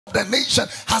The nation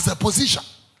has a position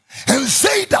and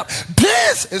say that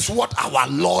this is what our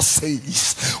law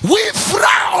says. We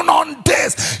frown on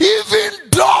this. Even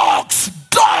dogs,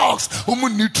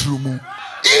 omuni Trumu.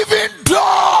 Even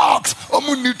dogs,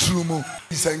 omuni Trumu.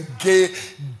 And gay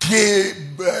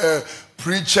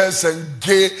preachers and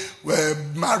gay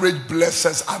marriage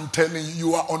blessers, I'm telling you,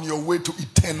 you are on your way to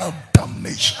eternal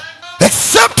damnation.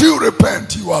 Except you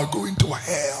repent, you are going to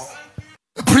hell.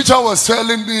 The preacher was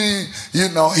telling me, you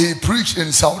know, he preached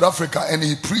in South Africa and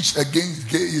he preached against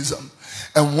gayism.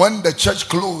 And when the church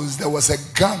closed, there was a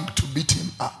gang to beat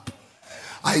him up.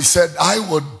 I said, I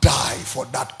will die for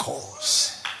that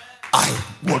cause. I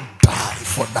will die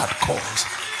for that cause.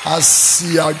 I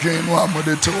see again one more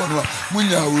to one.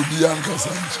 Munya will be Uncle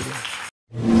Sancho.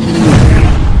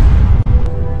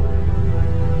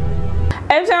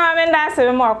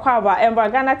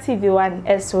 Ghana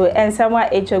TV1 SO and somewhere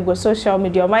HO social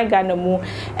media my Ghana mu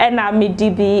and me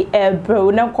DB bro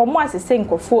na komo asese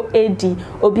nkofo AD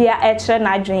obia echre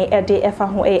na adwen ede efa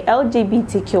ho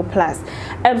LGBTQ+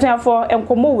 for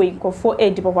enkomo we nkofo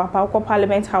AD papa ko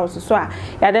Parliament House so a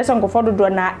ya de so nkofo dodo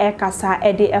na ekasa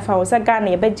ede efa ho se Ghana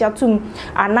ye begiatum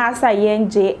anasa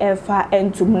yenje efa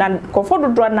entum na nkofo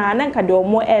dodo na nka de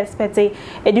omo expect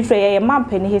edi frɛ ye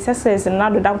mampani he success na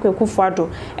do dan ko Akufo Addo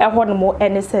mo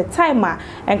and said timer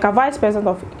and vice president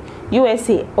of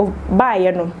USA of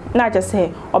Bayano not just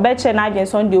say or better na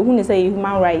agents on the who say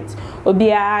human rights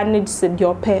obia needs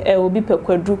your pay obi pe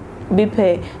kwadru be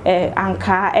pe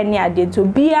anka any ade to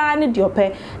bia need your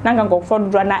pay nanga go for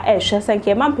do na ehwe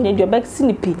senke mampani de obek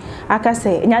sinipi aka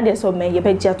say nya de so me ye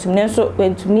begia tum nenso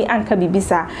wentumi anka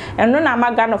bibisa eno na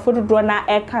maga no for do na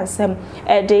e kansem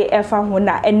e de efa ho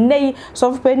na enei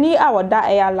so pani awoda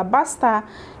e Alabasta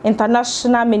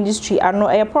International Ministry ano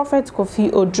a prophet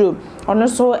Kofi Oduro ono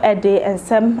so ede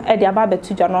ensem ede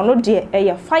ababetu jano no de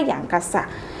e fire ankasa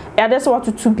e ade so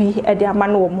watutu bi ede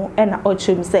amane wo mo e na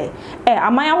ochim se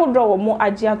amanya hodro wo mo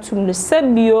Agyapong no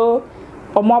sebio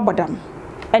omo abodam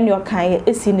ene okan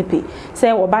esinipi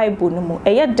se wo Bible no mo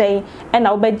eye den e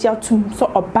na wo Agyapong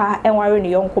so oba enware ne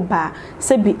yonko ba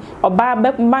sebi oba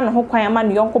be ma ne ho kwan ama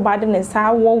ne yonko ba de ne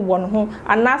sa wo no ho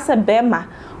anase bema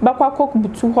bakwa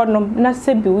kokubutu honom na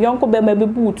sebi yonko be ma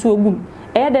bebu utu ogum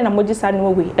eye na mogisa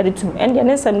no we editum ende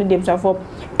ne nsam ne dem for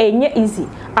enye easy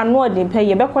anu odin pe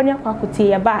ye bekonya kwakote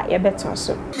ye ba ye beto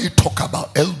so. We talk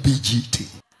about LBGT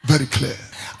very clear.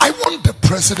 I want the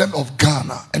president of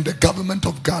Ghana and the government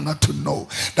of Ghana to know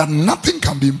that nothing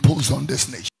can be imposed on this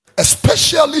nation,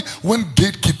 especially when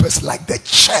gatekeepers like the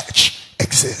church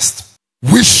exist.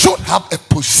 We should have a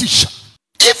position.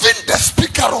 Even the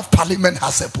Speaker of Parliament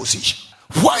has a position.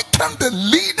 Why can't the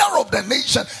leader of the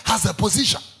nation has a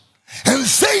position and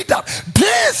say that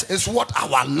this is what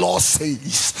our law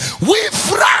says? We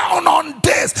frown on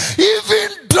this.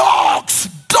 Even dogs,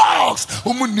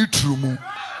 omuni Trumu.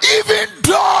 Even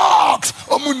dogs,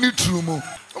 omuni Trumu.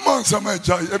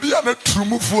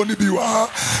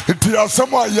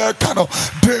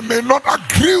 They may not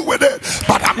agree with it,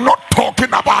 but I'm not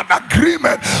talking about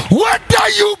agreement. Whether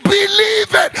you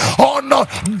believe it or not,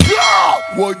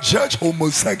 God will judge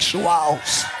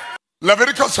homosexuals.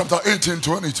 Leviticus chapter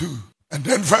 18:22, and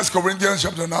then 1 Corinthians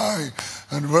chapter 9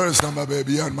 and verse number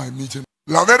beyond my meeting.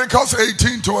 Leviticus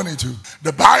 18:22.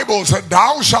 The Bible said,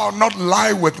 "Thou shalt not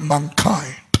lie with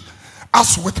mankind,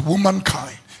 as with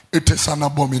womankind. It is an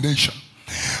abomination."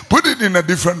 Put it in a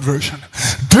different version.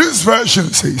 This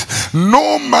version says,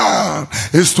 no man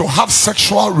is to have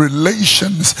sexual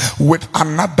relations with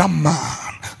another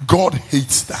man. God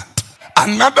hates that.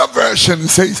 Another version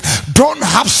says, don't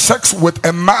have sex with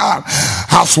a man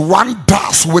as one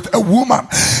does with a woman.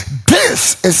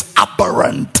 This is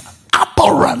abhorrent.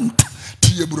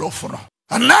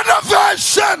 Another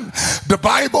version, the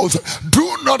Bible says,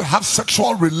 do not have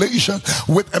sexual relations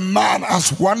with a man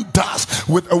as one does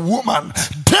with a woman.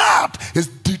 That is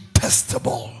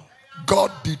detestable.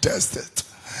 God detests it.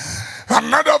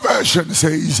 Another version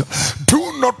says,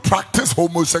 do not practice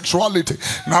homosexuality.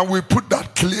 Now we put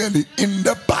that clearly in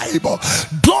the Bible.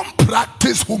 Don't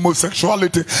practice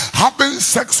homosexuality. Having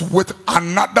sex with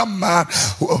another man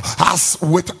as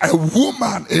with a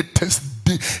woman, it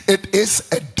is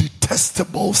a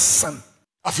detestable sin.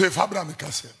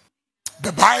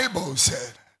 The Bible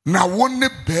said, na wone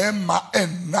bema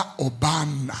enna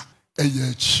obana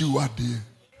eye chiwade.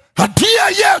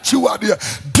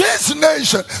 This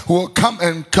nation will come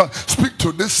and speak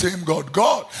to this same God.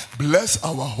 God, bless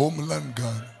our homeland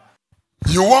Ghana.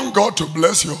 You want God to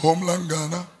bless your homeland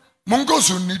Ghana? Mongos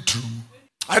who need to.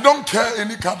 I don't care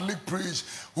any Catholic priest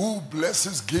who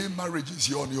blesses gay marriages,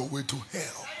 you're on your way to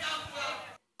hell.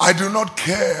 I do not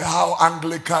care how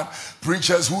Anglican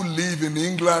preachers who live in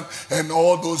England and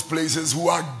all those places who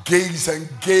are gays and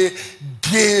gay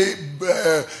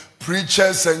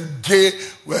preachers and gay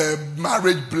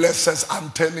marriage blessers,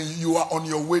 I'm telling you, you are on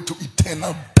your way to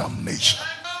eternal damnation.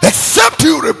 Except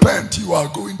you repent, you are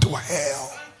going to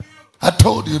hell. I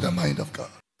told you the mind of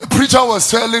God. The preacher was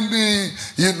telling me,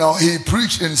 you know, he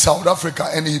preached in South Africa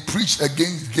and he preached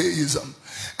against gayism.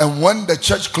 And when the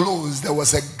church closed, there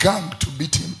was a gang to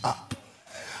beat him up.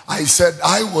 I said,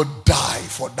 I would die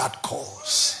for that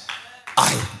cause.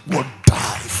 I would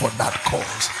die for that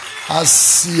cause. I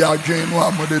see again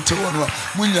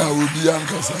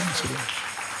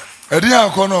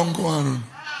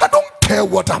I don't care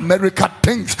what America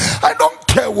thinks. I don't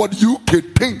care what UK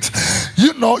thinks.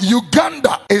 You know,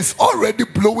 Uganda is already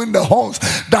blowing the horns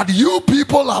that you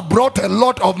people have brought a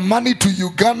lot of money to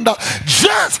Uganda,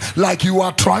 just like you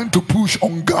are trying to push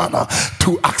on Ghana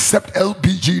to accept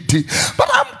LBGT. But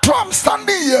I'm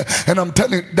standing here and I'm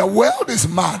telling you, the world is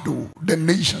mad. The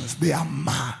nations, they are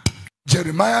mad.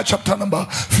 Jeremiah chapter number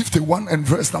 51 and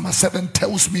verse number 7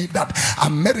 tells me that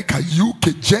America,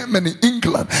 UK, Germany,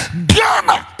 England,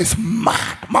 Ghana is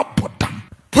mad.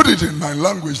 Put it in my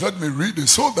language. Let me read it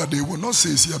so that they will not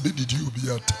say, did you be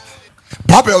at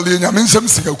Babel the Yaminsam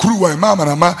Sikakuru,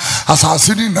 Mamma,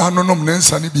 Assassini, Nanom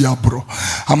Nensani be abro.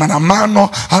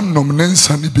 Amanamano, Anom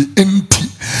Nensani be empty.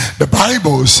 The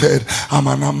Bible said,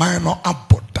 Amanamano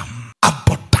abotam.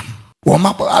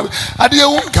 Woma, Adia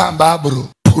won't come, Babro.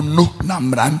 Puno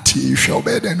namranti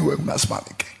shobed and we must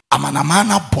make.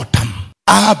 Amanamana bottom.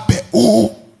 Abe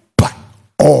o ba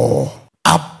o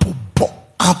apu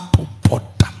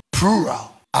bottom.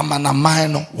 Plural.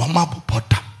 Amanamano wamapu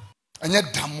bottom. And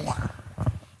yet damwa.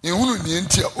 You wouldn't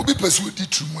enter ubi persuade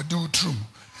Trumu do Trumu.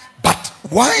 But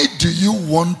why do you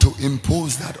want to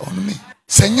impose that on me?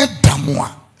 Senye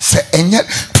damwa. Se enye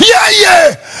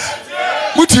piaye.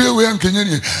 Mutiye we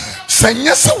ankenyeni.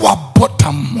 Senye se wa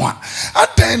bottom wa.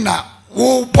 Atena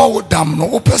wo bo dam no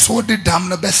opeso di dam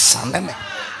no be saneme.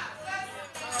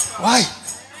 Why?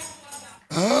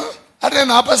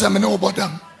 Atena apesa me no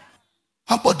bottom.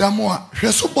 Abodam wa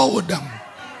hweso bo dam.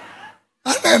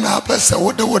 Atena apesa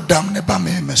wo de wo dam ne ba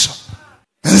me meso.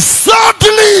 And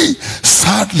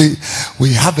sadly,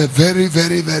 we have a very,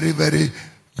 very, very, very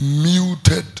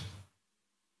muted,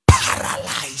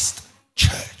 paralyzed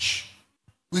church.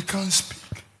 We can't speak.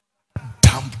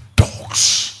 Damn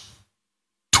dogs,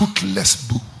 toothless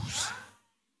bulls.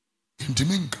 In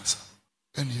Dominicans,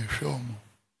 and you show me.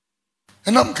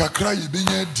 And I'm kakra you being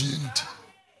a dient.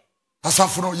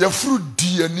 Asafro, your fruit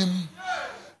dianim.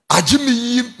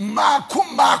 Ajimi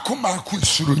maku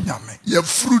surunyame. Your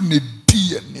fruit ni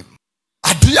dianim.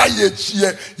 Adia ye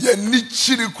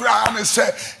nichiri krane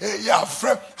se ya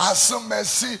fre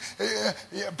asomesi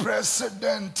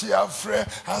president ya fre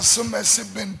asomesi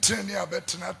benten ya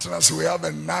betena. So we have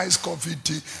a nice coffee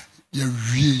tea ye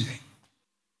wie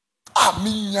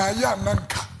aminya ya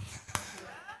nanka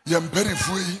ye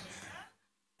mperifu yi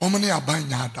omani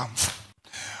abanya adamfo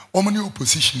omani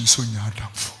opposition so nya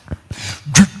adamfo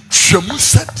dwemu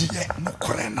sadie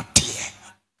nokore na tie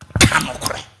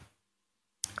kanokore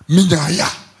Minyaya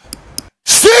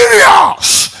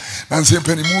serious. And say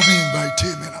penny moving by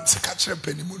team and I'm say catch a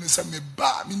penny moon and say me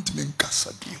ba mintimin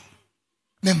casa bio.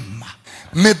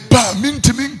 Me ba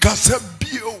mintimin casa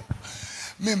bio.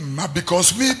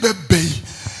 Because me bebe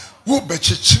wo be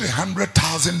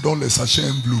 $100,000 a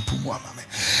shame blue pumwa mame.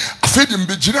 I fed him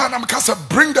be jina and I'm casa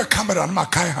bring the camera and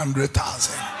makai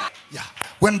 100,000. Yeah.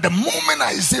 When the moment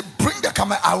I say bring the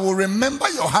camera, I will remember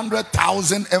your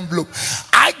 100,000 envelope.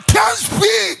 I can't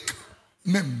speak.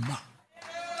 Mema.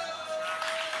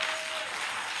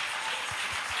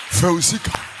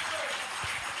 Feusika.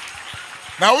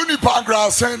 Now only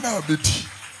paragraph say na beti.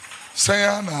 Say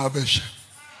na abeshe.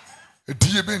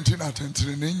 Etiye benti na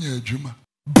tentire nenye adwuma.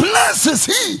 Blessed is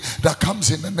he that comes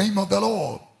in the name of the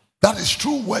Lord. That is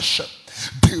true worship.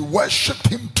 They worship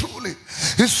him truly.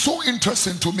 It's so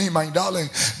interesting to me, my darling,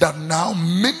 that now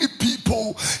many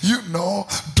people, you know,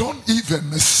 don't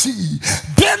even see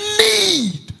the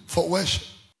need for worship.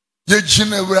 He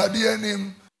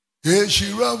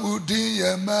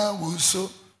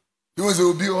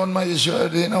was be on my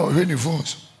shirt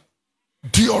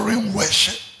during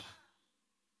worship.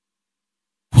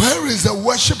 Where is the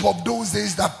worship of those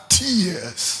days that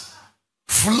tears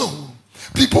flow?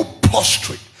 People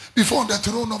prostrate before the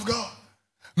throne of God.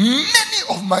 Many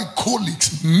of my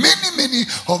colleagues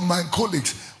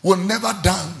will never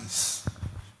dance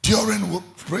during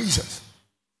praises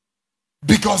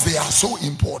because they are so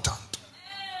important.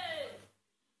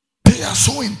 They are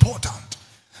so important.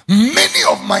 Many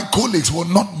of my colleagues will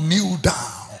not kneel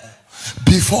down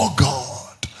before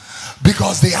God,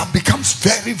 because they have become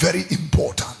very, very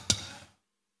important.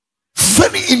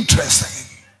 Very interesting.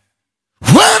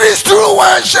 Where is true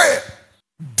worship?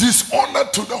 Dishonor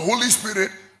to the Holy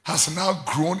Spirit has now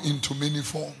grown into many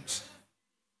forms.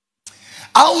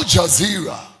 Al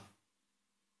Jazeera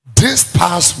this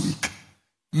past week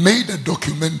made a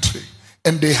documentary,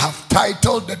 and they have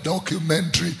titled the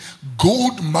documentary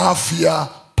Gold Mafia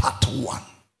Part 1.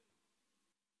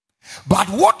 But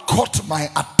what caught my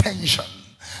attention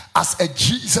as a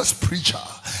Jesus preacher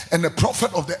and a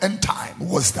prophet of the end time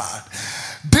was that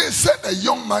they said a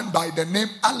young man by the name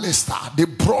Alistair, they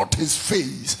brought his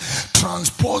face,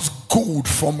 transports gold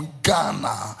from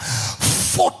Ghana,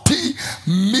 $40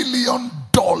 million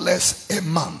a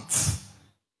month.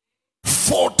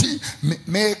 40,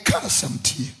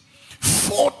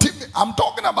 I'm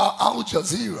talking about Al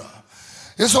Jazeera.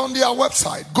 It's on their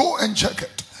website. Go and check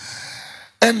it.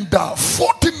 And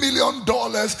 $40 million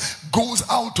goes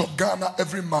out of Ghana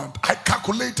every month. I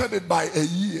calculated it by a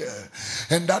year,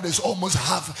 and that is almost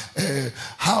half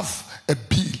a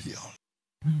billion.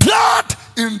 That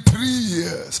in 3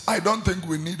 years, I don't think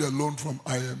we need a loan from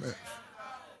IMF.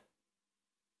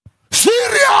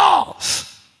 Serious.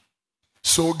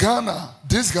 So Ghana,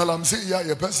 this girl I'm saying, yeah,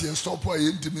 your person stop where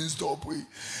you stop way.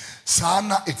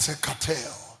 Sana, it's a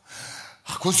cartel.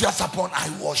 I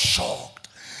was shocked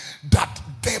that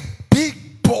the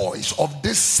big boys of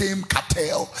this same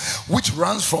cartel, which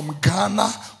runs from Ghana,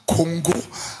 Congo,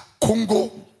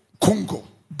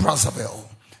 Brazzaville,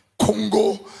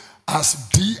 Congo as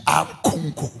DR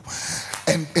Congo,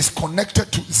 and is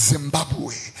connected to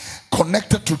Zimbabwe,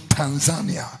 connected to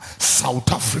Tanzania,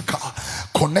 South Africa,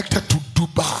 connected to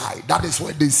Dubai. That is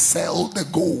where they sell the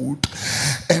gold.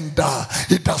 And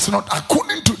it does not,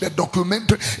 according to the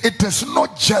documentary, it is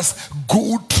not just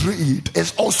gold trade,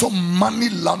 it's also money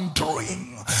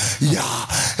laundering. Yeah.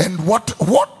 And what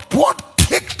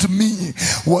kicked me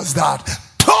was that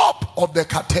top of the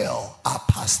cartel are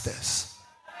pastors.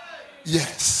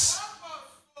 Yes.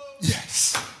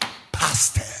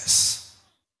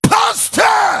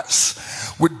 Pastors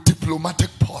with diplomatic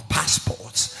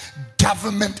passports,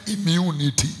 government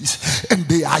immunities, and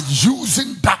they are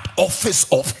using that office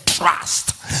of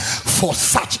trust for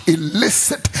such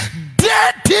illicit,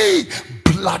 dirty,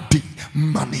 bloody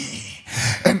money.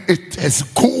 And it is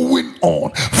going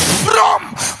on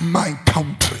from my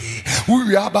country.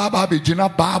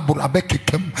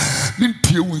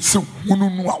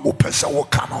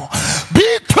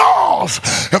 Because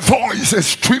the voice is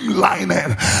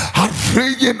streamlining,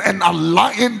 arraying and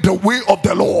aligning the way of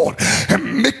the Lord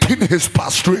and making his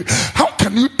pastorate. How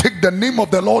can you take the name of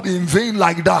the Lord in vain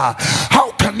like that?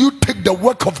 How can you take the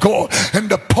work of God and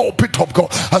the pulpit of God?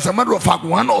 As a matter of fact,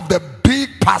 one of the big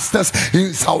pastors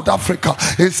in South Africa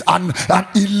is an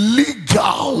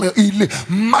illegal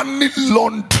money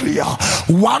launderer.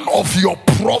 One of your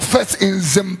prophets in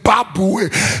Zimbabwe,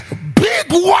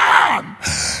 big one,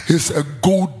 is a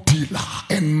gold dealer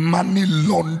and money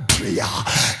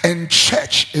launderer, and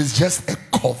church is just a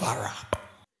cover-up.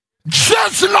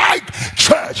 Just like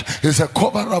church is a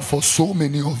cover-up for so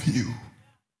many of you.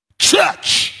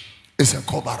 Church is a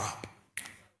cover-up.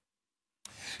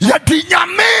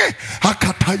 Yadinyame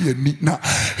akataye nina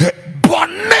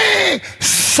bone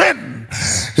sin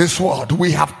is what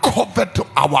we have covered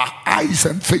our eyes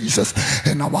and faces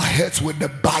and our heads with the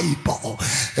Bible,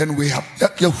 and we have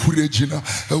this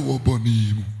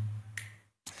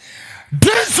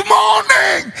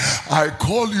morning I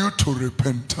call you to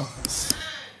repentance.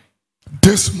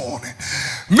 This morning,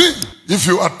 me, if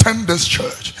you attend this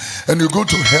church and you go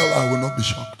to hell, I will not be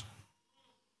shocked.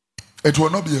 It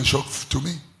will not be a shock to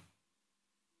me.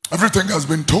 Everything has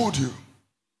been told you.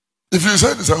 If you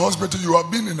said it's a hospital, you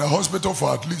have been in a hospital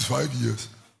for at least 5 years.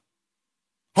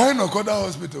 Why not go to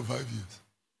hospital 5 years?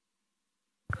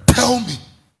 Tell me.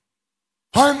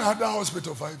 Why not that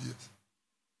hospital 5 years?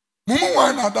 Mumu,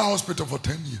 why not that hospital for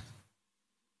 10 years?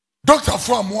 Dr.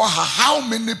 Fuamwaha, how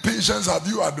many patients have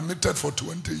you admitted for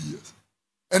 20 years?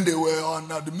 And they were on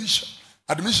admission.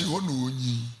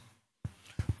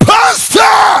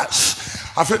 Pastors!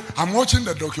 I'm watching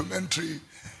the documentary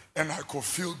and I could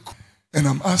feel good. And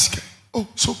I'm asking, oh,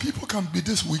 so people can be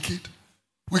this wicked?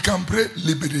 We can pray,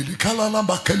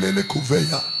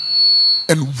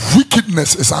 and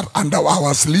wickedness is under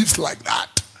our sleeves like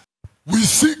that. We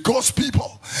see God's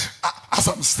people. As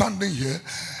I'm standing here,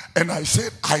 and I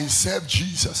said, I serve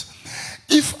Jesus.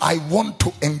 If I want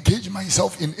to engage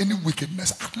myself in any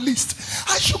wickedness, at least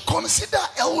I should consider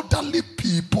elderly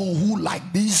people who,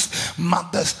 like these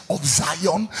mothers of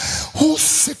Zion, who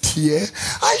sit here.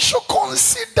 I should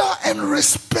consider and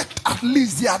respect at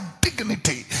least their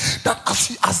dignity. that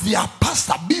as their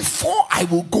pastor, before I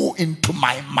will go into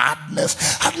my madness,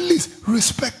 at least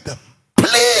respect them.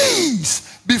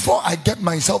 Please, before I get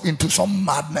myself into some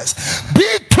madness,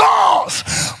 because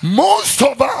most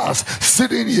of us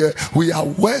sitting here, we are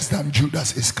worse than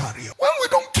Judas Iscariot. When we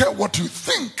don't care what you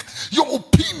think, your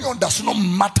opinion does not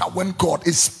matter when God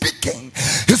is speaking.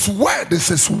 His word is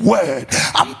his word.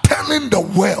 I'm telling the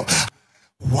world.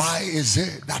 Why is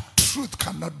it that truth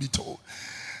cannot be told?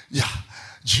 Yeah,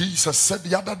 Jesus said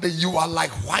the other day, you are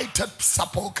like whited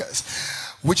sepulchres,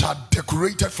 which are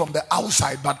decorated from the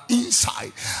outside, but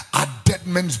inside are dead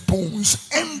men's bones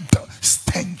and the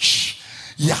stench.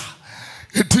 Yeah.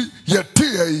 He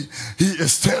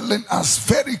is telling us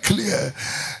very clear.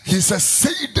 He says,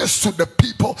 say this to the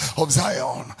people of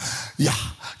Zion. Yeah.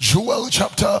 Joel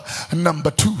chapter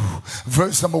number 2,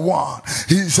 verse number 1.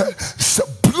 He said,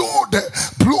 blow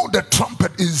the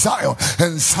trumpet in Zion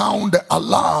and sound the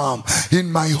alarm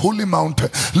in my holy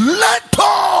mountain. Let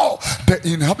all the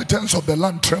inhabitants of the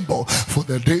land tremble, for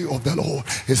the day of the Lord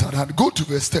is at hand. Go to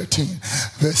verse 13.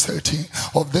 Verse 13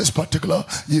 of this particular,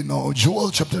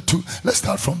 Joel chapter 2. Let's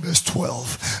start from verse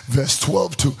 12. Verse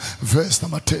 12 to verse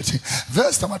number 13.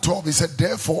 Verse number 12, he said,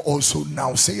 therefore also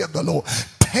now saith the Lord,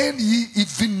 turn ye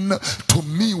even to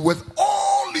me with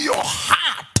all your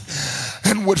heart,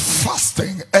 and with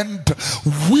fasting and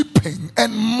weeping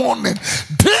and mourning.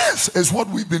 This is what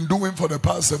we've been doing for the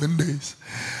past 7 days.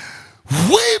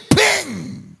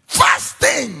 Weeping,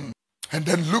 fasting. And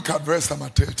then look at verse number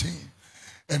 13.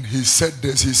 And he said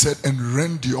this, he said, and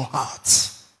rend your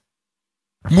hearts.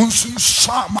 Rend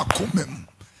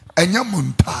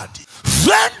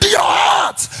your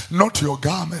hearts, not your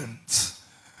garments.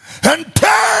 And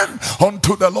turn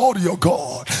unto the Lord your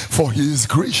God, for he is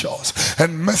gracious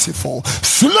and merciful,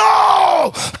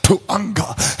 slow to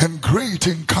anger and great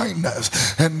in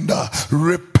kindness, and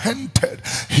repented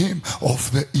him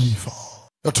of the evil.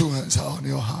 Your two hands are on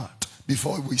your heart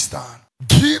before we stand.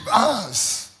 Give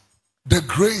us the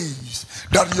grace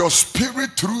that your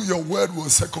spirit through your word will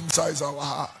circumcise our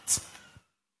hearts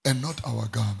and not our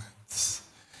garments.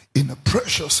 In the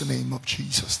precious name of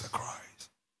Jesus the Christ.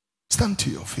 Stand to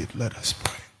your feet. Let us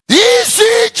pray.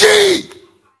 ECG.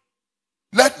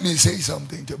 Let me say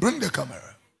something to bring the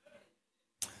camera.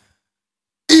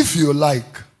 If you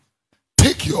like,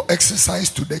 take your exercise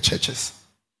to the churches.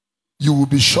 You will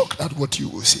be shocked at what you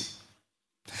will see.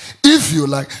 If you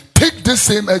like, take the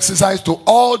same exercise to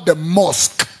all the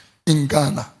mosques in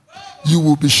Ghana. You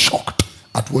will be shocked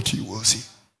at what you will see.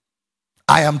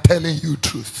 I am telling you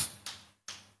truth.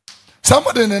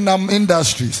 Somebody in our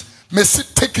industries may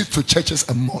take it to churches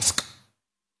and mosques.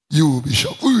 You will be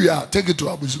shocked. Take it to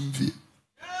Abu Zumvi.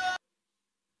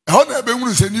 The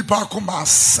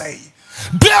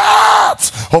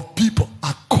hearts of people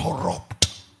are corrupt.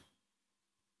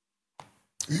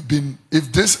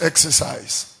 If this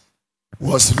exercise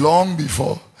was long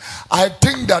before, I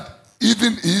think that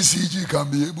even ECG can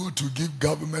be able to give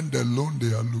government the loan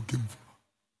they are looking for.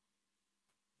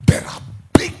 There are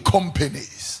big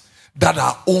companies that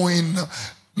are owing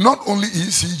not only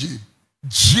ECG,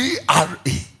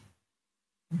 GRA,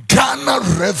 Ghana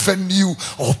Revenue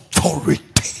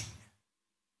Authority.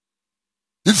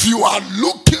 If you are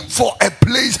looking for a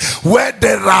place where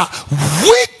there are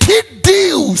wicked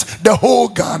deals, the whole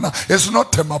Ghana, it's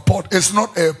not Temaport, it's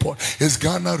not airport, it's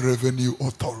Ghana Revenue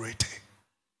Authority.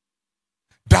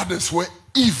 That is where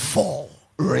evil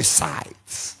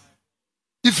resides.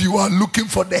 If you are looking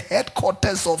for the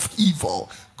headquarters of evil,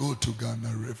 go to Ghana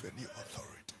Revenue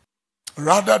Authority.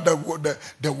 Rather, the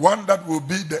one that will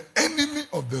be the enemy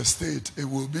of the state, it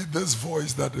will be this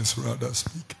voice that is rather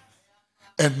speaking,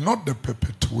 and not the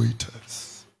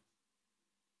perpetuators.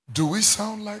 Do we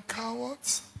sound like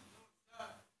cowards?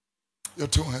 Your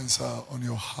two hands are on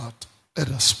your heart. Let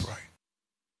us pray.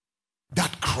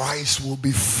 That Christ will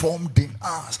be formed in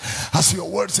us. As your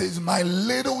word says, my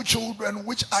little children,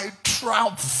 which I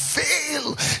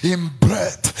travail in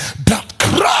birth, that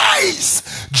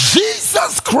Christ,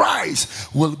 Jesus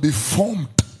Christ, will be formed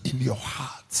in your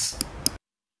hearts.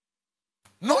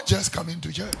 Not just coming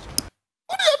to church.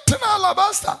 What do you tell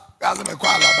alabaster?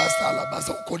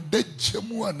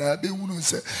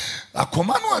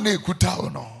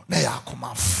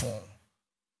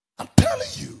 I'm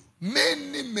telling you.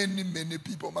 Many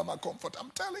people, Mama Comfort, I'm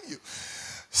telling you,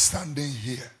 standing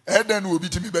here. Eden will be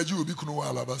to me, but you will be Kuno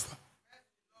Alabaster.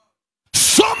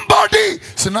 Somebody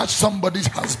snatch somebody's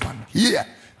husband here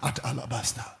at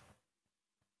Alabaster.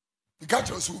 The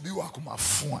catchers will be Wakuma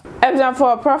Fun. Everyone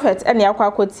for a prophet, and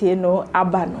Yakwakoti no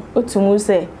Abano,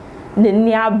 Utumuse,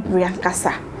 Nenia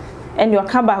Briancasa. and your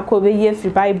kaba ko be ye free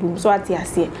Bible so ati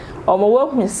ase omo wo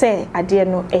hu se ade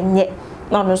no enye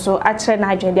no so akere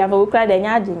na adwen de ava wo kra de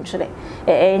nya adwen twere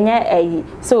enye eyi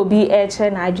so obi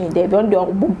ekere na adwen de be on de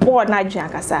obo na adwen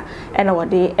akasa e na wo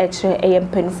de ekere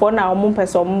eyempenfo na omo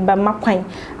pese omo be makwan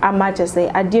ama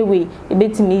chese ade we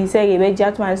ebetimi se ye be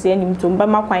jatman se anim to be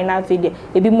makwan na afi de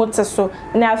ebi mote so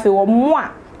na afi wo mo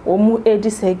a omu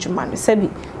edi se adwuma no sabi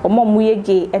omo mu ye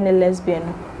gay and lesbian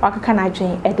no wakaka na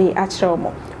adwen e de akere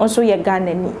omo onso ye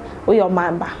Ghana ni oyo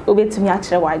mamba obetumi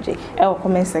akere wadwe e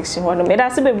comment section wono me da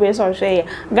se bebre so hwe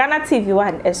Ghana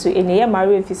TV1 eso eni ye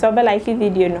mare fi so be like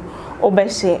video no obe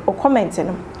share o comment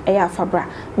no e ya fabra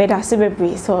me da se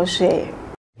bebre so hwe